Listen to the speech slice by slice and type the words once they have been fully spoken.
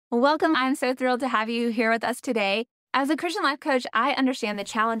Welcome. I'm so thrilled to have you here with us today. As a Christian life coach, I understand the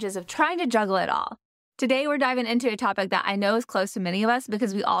challenges of trying to juggle it all. Today, we're diving into a topic that I know is close to many of us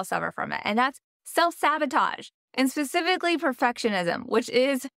because we all suffer from it, and that's self-sabotage, and specifically perfectionism, which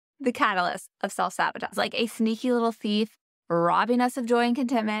is the catalyst of self-sabotage. It's like a sneaky little thief robbing us of joy and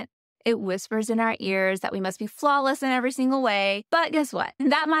contentment. It whispers in our ears that we must be flawless in every single way. But guess what?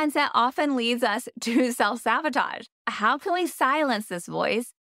 That mindset often leads us to self-sabotage. How can we silence this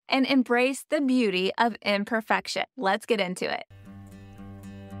voice and embrace the beauty of imperfection? Let's get into it.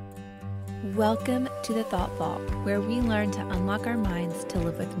 Welcome to the Thought Vault, where we learn to unlock our minds to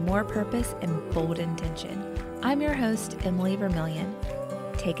live with more purpose and bold intention. I'm your host, Emily Vermillion.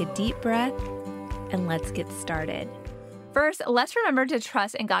 Take a deep breath and let's get started. First, let's remember to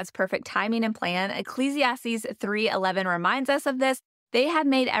trust in God's perfect timing and plan. Ecclesiastes 3:11 reminds us of this. They have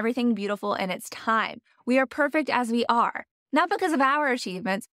made everything beautiful in its time. We are perfect as we are, not because of our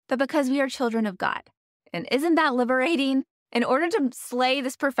achievements, but because we are children of God. And isn't that liberating? In order to slay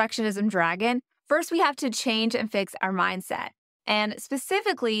this perfectionism dragon, first we have to change and fix our mindset, and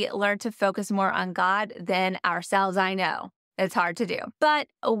specifically learn to focus more on God than ourselves. I know it's hard to do, but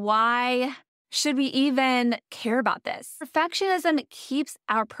why should we even care about this? Perfectionism keeps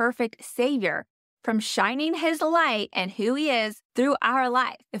our perfect Savior from shining His light and who He is through our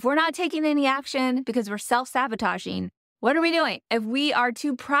life. If we're not taking any action because we're self-sabotaging, what are we doing? If we are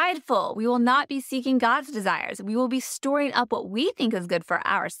too prideful, we will not be seeking God's desires. We will be storing up what we think is good for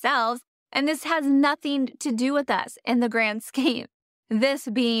ourselves, and this has nothing to do with us in the grand scheme. This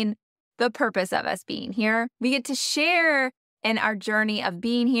being the purpose of us being here. We get to share in our journey of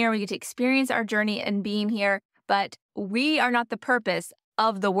being here. We get to experience our journey in being here, but we are not the purpose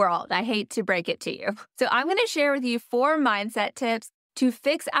of the world. I hate to break it to you. So I'm going to share with you 4 mindset tips to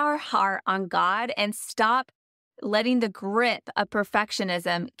fix our heart on God and stop letting the grip of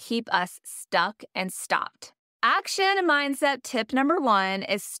perfectionism keep us stuck and stopped. Action mindset tip number 1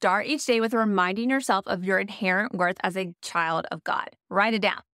 is start each day with reminding yourself of your inherent worth as a child of God. Write it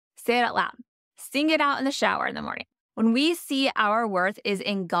down. Say it out loud. Sing it out in the shower in the morning. When we see our worth is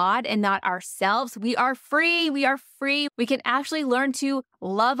in God and not ourselves, we are free. We are free. We can actually learn to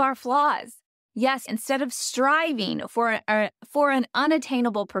love our flaws. Yes, instead of striving for an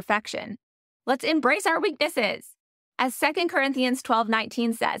unattainable perfection, let's embrace our weaknesses. As 2 Corinthians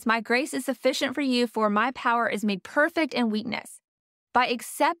 12:19 says, "My grace is sufficient for you, for my power is made perfect in weakness." By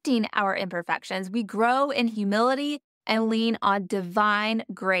accepting our imperfections, we grow in humility and lean on divine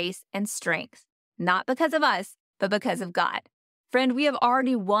grace and strength, not because of us, but because of God. Friend, we have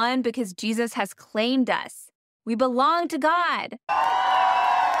already won because Jesus has claimed us. We belong to God.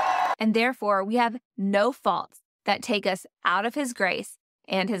 And therefore, we have no faults that take us out of His grace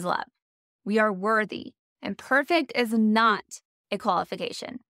and His love. We are worthy, and perfect is not a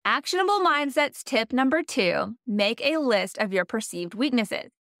qualification. Actionable mindsets tip number 2, make a list of your perceived weaknesses.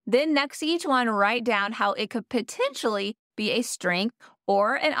 Then next to each one, write down how it could potentially be a strength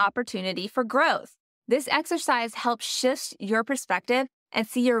or an opportunity for growth. This exercise helps shift your perspective and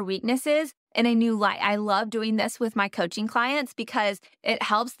see your weaknesses in a new light. I love doing this with my coaching clients because it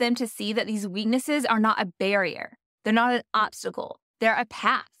helps them to see that these weaknesses are not a barrier. They're not an obstacle. They're a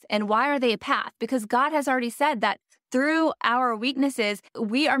path. And why are they a path? Because God has already said that through our weaknesses,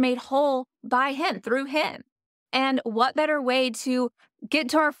 we are made whole by Him, through Him. And what better way to get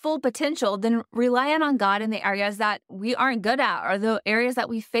to our full potential than relying on God in the areas that we aren't good at or the areas that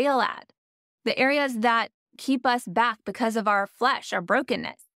we fail at, the areas that keep us back because of our flesh, our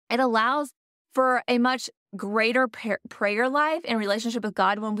brokenness. It allows for a much greater prayer life and relationship with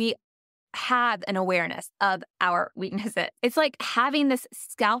God when we have an awareness of our weaknesses. It's like having this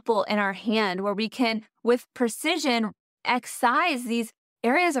scalpel in our hand where we can, with precision, excise these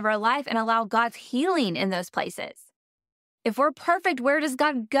areas of our life and allow God's healing in those places. If we're perfect, where does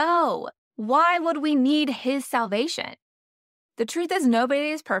God go? Why would we need His salvation? The truth is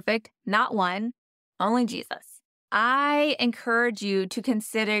nobody is perfect, not one, only Jesus. I encourage you to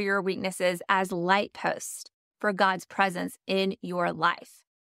consider your weaknesses as light posts for God's presence in your life.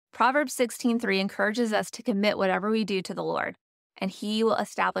 Proverbs 16:3 encourages us to commit whatever we do to the Lord, and He will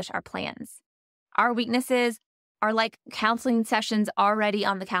establish our plans. Our weaknesses are like counseling sessions already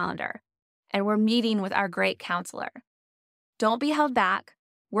on the calendar, and we're meeting with our great counselor. Don't be held back.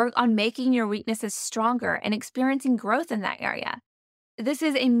 Work on making your weaknesses stronger and experiencing growth in that area. This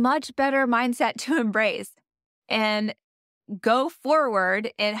is a much better mindset to embrace and go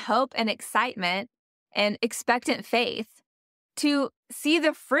forward in hope and excitement and expectant faith to see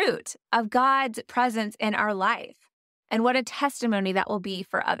the fruit of God's presence in our life and what a testimony that will be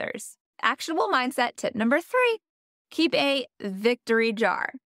for others. Actionable mindset tip number 3, keep a victory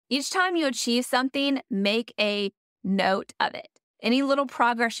jar. Each time you achieve something, make a note of it. Any little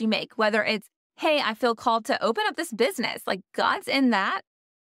progress you make, whether it's, hey, I feel called to open up this business, like God's in that.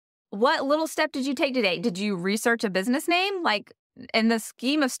 What little step did you take today? Did you research a business name? Like in the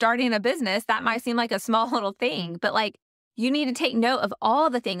scheme of starting a business, that might seem like a small little thing, but like you need to take note of all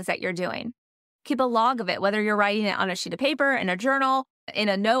the things that you're doing. Keep a log of it, whether you're writing it on a sheet of paper, in a journal, in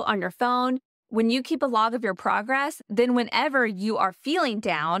a note on your phone. When you keep a log of your progress, then whenever you are feeling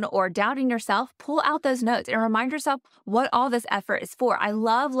down or doubting yourself, pull out those notes and remind yourself what all this effort is for. I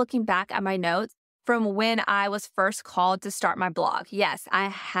love looking back at my notes from when I was first called to start my blog. Yes, I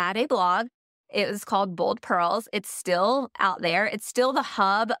had a blog. It was called Bold Pearls. It's still out there. It's still the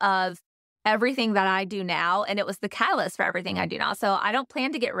hub of everything that I do now, and it was the catalyst for everything I do now. So I don't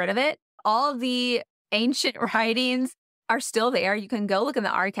plan to get rid of it. All of the ancient writings are still there. You can go look in the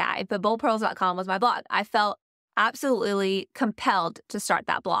archive, but boldpearls.com was my blog. I felt absolutely compelled to start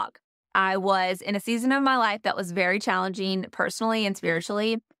that blog. I was in a season of my life that was very challenging personally and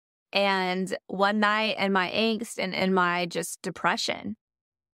spiritually. And one night in my angst and in my just depression,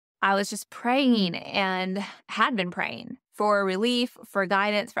 I was just praying and had been praying for relief, for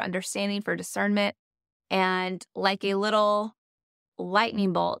guidance, for understanding, for discernment. And like a little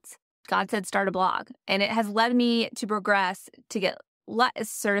lightning bolt, God said, start a blog. And it has led me to progress, to get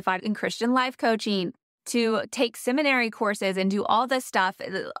certified in Christian life coaching, to take seminary courses and do all this stuff,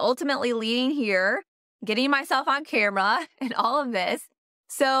 ultimately leading here, getting myself on camera and all of this.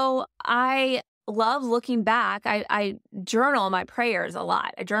 So I love looking back. I journal my prayers a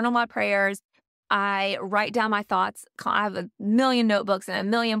lot. I journal my prayers. I write down my thoughts. I have a million notebooks and a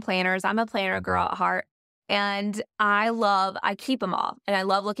million planners. I'm a planner girl at heart. And I keep them all. And I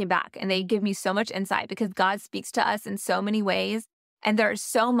love looking back. And they give me so much insight because God speaks to us in so many ways. And there's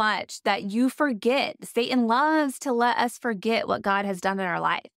so much that you forget. Satan loves to let us forget what God has done in our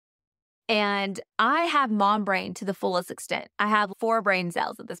life. And I have mom brain to the fullest extent. I have 4 brain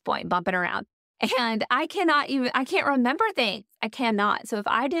cells at this point bumping around. And I can't remember things. I cannot. So if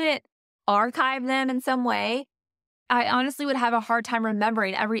I didn't archive them in some way, I honestly would have a hard time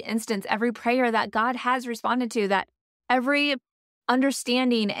remembering every instance, every prayer that God has responded to, that every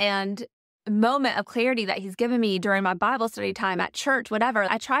understanding and moment of clarity that he's given me during my Bible study time at church, whatever.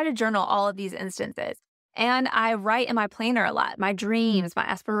 I try to journal all of these instances. And I write in my planner a lot, my dreams, my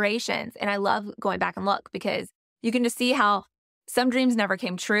aspirations. And I love going back and look because you can just see how some dreams never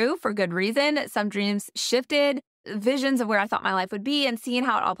came true for good reason. Some dreams shifted visions of where I thought my life would be and seeing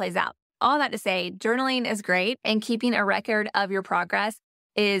how it all plays out. All that to say, journaling is great and keeping a record of your progress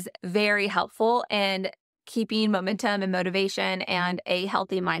is very helpful in keeping momentum and motivation and a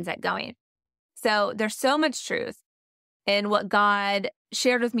healthy mindset going. So there's so much truth in what God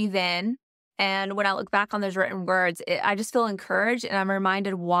shared with me then. And when I look back on those written words, I just feel encouraged and I'm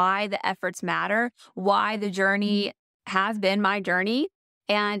reminded why the efforts matter, why the journey has been my journey,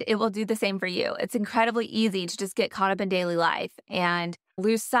 and it will do the same for you. It's incredibly easy to just get caught up in daily life and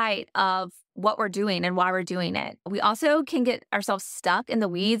lose sight of what we're doing and why we're doing it. We also can get ourselves stuck in the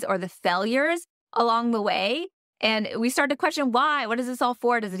weeds or the failures along the way. And we start to question why. What is this all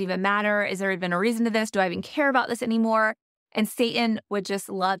for? Does it even matter? Is there even a reason to this? Do I even care about this anymore? And Satan would just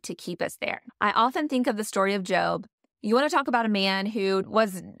love to keep us there. I often think of the story of Job. You want to talk about a man who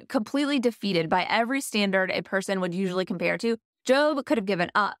was completely defeated by every standard a person would usually compare to. Job could have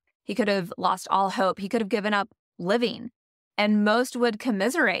given up. He could have lost all hope. He could have given up living. And most would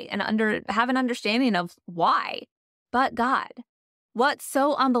commiserate and have an understanding of why. But God, what's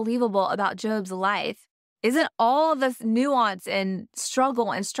so unbelievable about Job's life isn't all this nuance and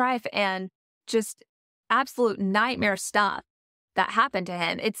struggle and strife and just absolute nightmare stuff that happened to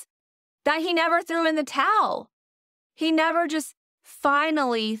him. It's that he never threw in the towel. He never just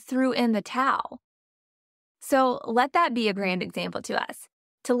finally threw in the towel. So let that be a grand example to us,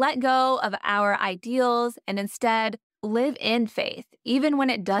 to let go of our ideals and instead live in faith, even when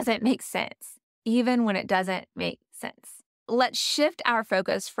it doesn't make sense, even when it doesn't make sense. Let's shift our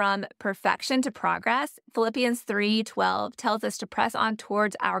focus from perfection to progress. Philippians 3:12 tells us to press on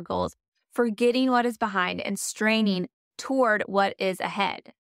towards our goals, forgetting what is behind and straining toward what is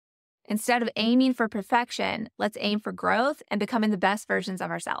ahead. Instead of aiming for perfection, let's aim for growth and becoming the best versions of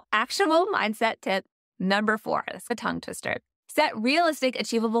ourselves. Actionable mindset tip number 4, that's a tongue twister. Set realistic,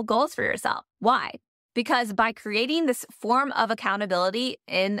 achievable goals for yourself. Why? Because by creating this form of accountability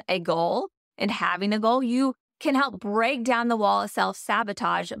in a goal and having a goal, you can help break down the wall of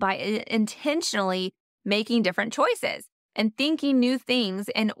self-sabotage by intentionally making different choices and thinking new things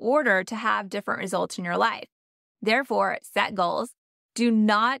in order to have different results in your life. Therefore, set goals. Do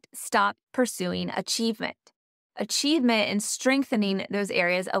not stop pursuing achievement. achievement in strengthening those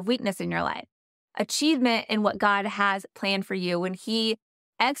areas of weakness in your life, achievement in what God has planned for you when He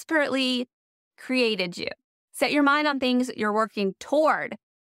expertly created you. Set your mind on things you're working toward,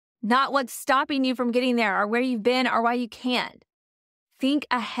 not what's stopping you from getting there or where you've been or why you can't. Think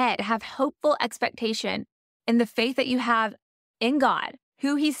ahead, have hopeful expectation in the faith that you have in God,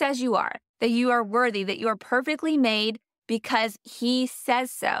 who He says you are, that you are worthy, that you are perfectly made because He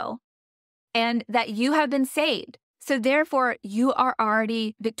says so, and that you have been saved. So therefore, you are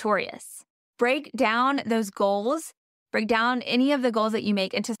already victorious. Break down those goals, break down any of the goals that you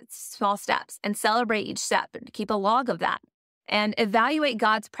make into small steps and celebrate each step and keep a log of that. And evaluate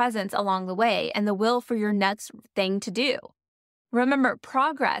God's presence along the way and the will for your next thing to do. Remember,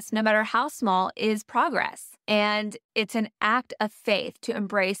 progress, no matter how small, is progress. And it's an act of faith to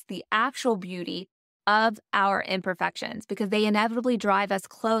embrace the actual beauty of our imperfections because they inevitably drive us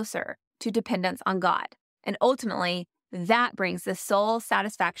closer to dependence on God. And ultimately, that brings the soul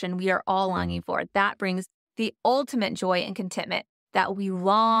satisfaction we are all longing for. That brings the ultimate joy and contentment that we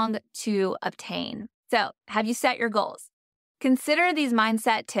long to obtain. So, have you set your goals? Consider these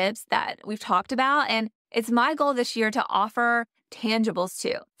mindset tips that we've talked about, and it's my goal this year to offer tangibles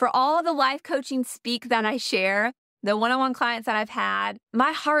too. For all the life coaching speak that I share, the one-on-one clients that I've had,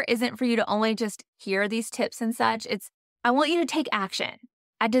 my heart isn't for you to only just hear these tips and such. I want you to take action.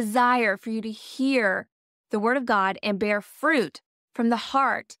 I desire for you to hear the word of God and bear fruit from the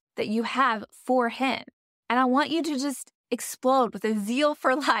heart that you have for Him. And I want you to just explode with a zeal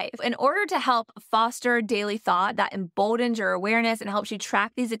for life in order to help foster daily thought that emboldens your awareness and helps you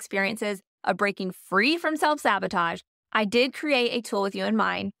track these experiences of breaking free from self-sabotage. I did create a tool with you in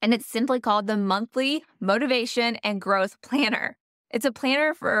mind, and it's simply called the Monthly Motivation and Growth Planner. It's a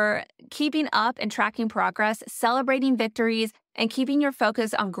planner for keeping up and tracking progress, celebrating victories, and keeping your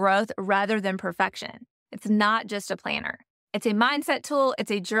focus on growth rather than perfection. It's not just a planner. It's a mindset tool.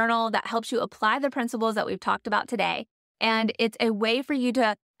 It's a journal that helps you apply the principles that we've talked about today. And it's a way for you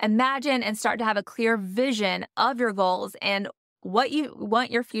to imagine and start to have a clear vision of your goals and what you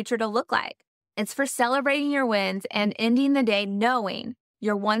want your future to look like. It's for celebrating your wins and ending the day knowing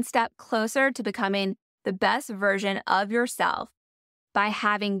you're one step closer to becoming the best version of yourself by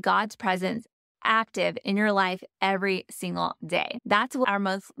having God's presence active in your life every single day. That's what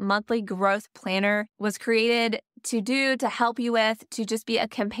our monthly growth planner was created to do, to help you with, to just be a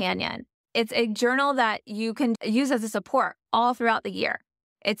companion. It's a journal that you can use as a support all throughout the year.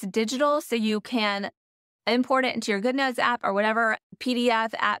 It's digital, so you can import it into your GoodNotes app or whatever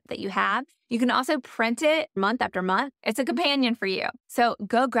PDF app that you have. You can also print it month after month. It's a companion for you. So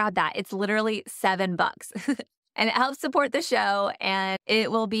go grab that. It's literally $7. And it helps support the show, and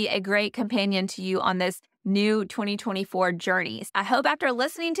it will be a great companion to you on this new 2024 journey. I hope after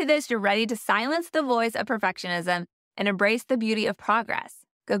listening to this, you're ready to silence the voice of perfectionism and embrace the beauty of progress.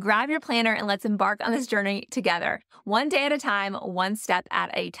 Go grab your planner and let's embark on this journey together, one day at a time, one step at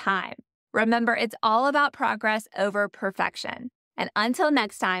a time. Remember, it's all about progress over perfection. And until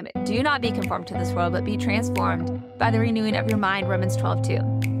next time, do not be conformed to this world, but be transformed by the renewing of your mind, Romans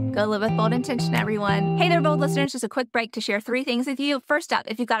 12:2. Go live with bold intention, everyone. Hey there, bold listeners. Just a quick break to share 3 things with you. First up,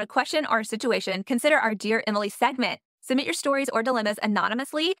 if you've got a question or a situation, consider our Dear Emily segment. Submit your stories or dilemmas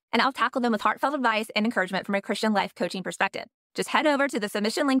anonymously, and I'll tackle them with heartfelt advice and encouragement from a Christian life coaching perspective. Just head over to the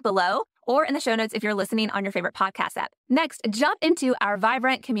submission link below or in the show notes if you're listening on your favorite podcast app. Next, jump into our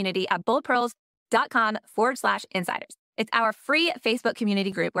vibrant community at boldpearls.com/insiders. It's our free Facebook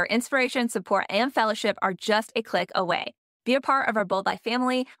community group where inspiration, support, and fellowship are just a click away. Be a part of our Bold Life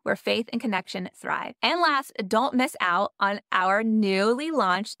family where faith and connection thrive. And last, don't miss out on our newly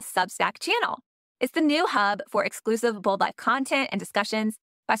launched Substack channel. It's the new hub for exclusive Bold Life content and discussions.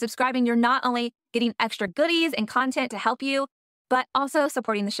 By subscribing, you're not only getting extra goodies and content to help you, but also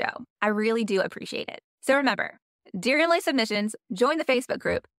supporting the show. I really do appreciate it. So remember, Dear Emily submissions, join the Facebook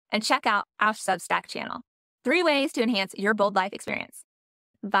group, and check out our Substack channel. 3 ways to enhance your Bold Life experience.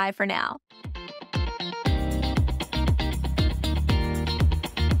 Bye for now.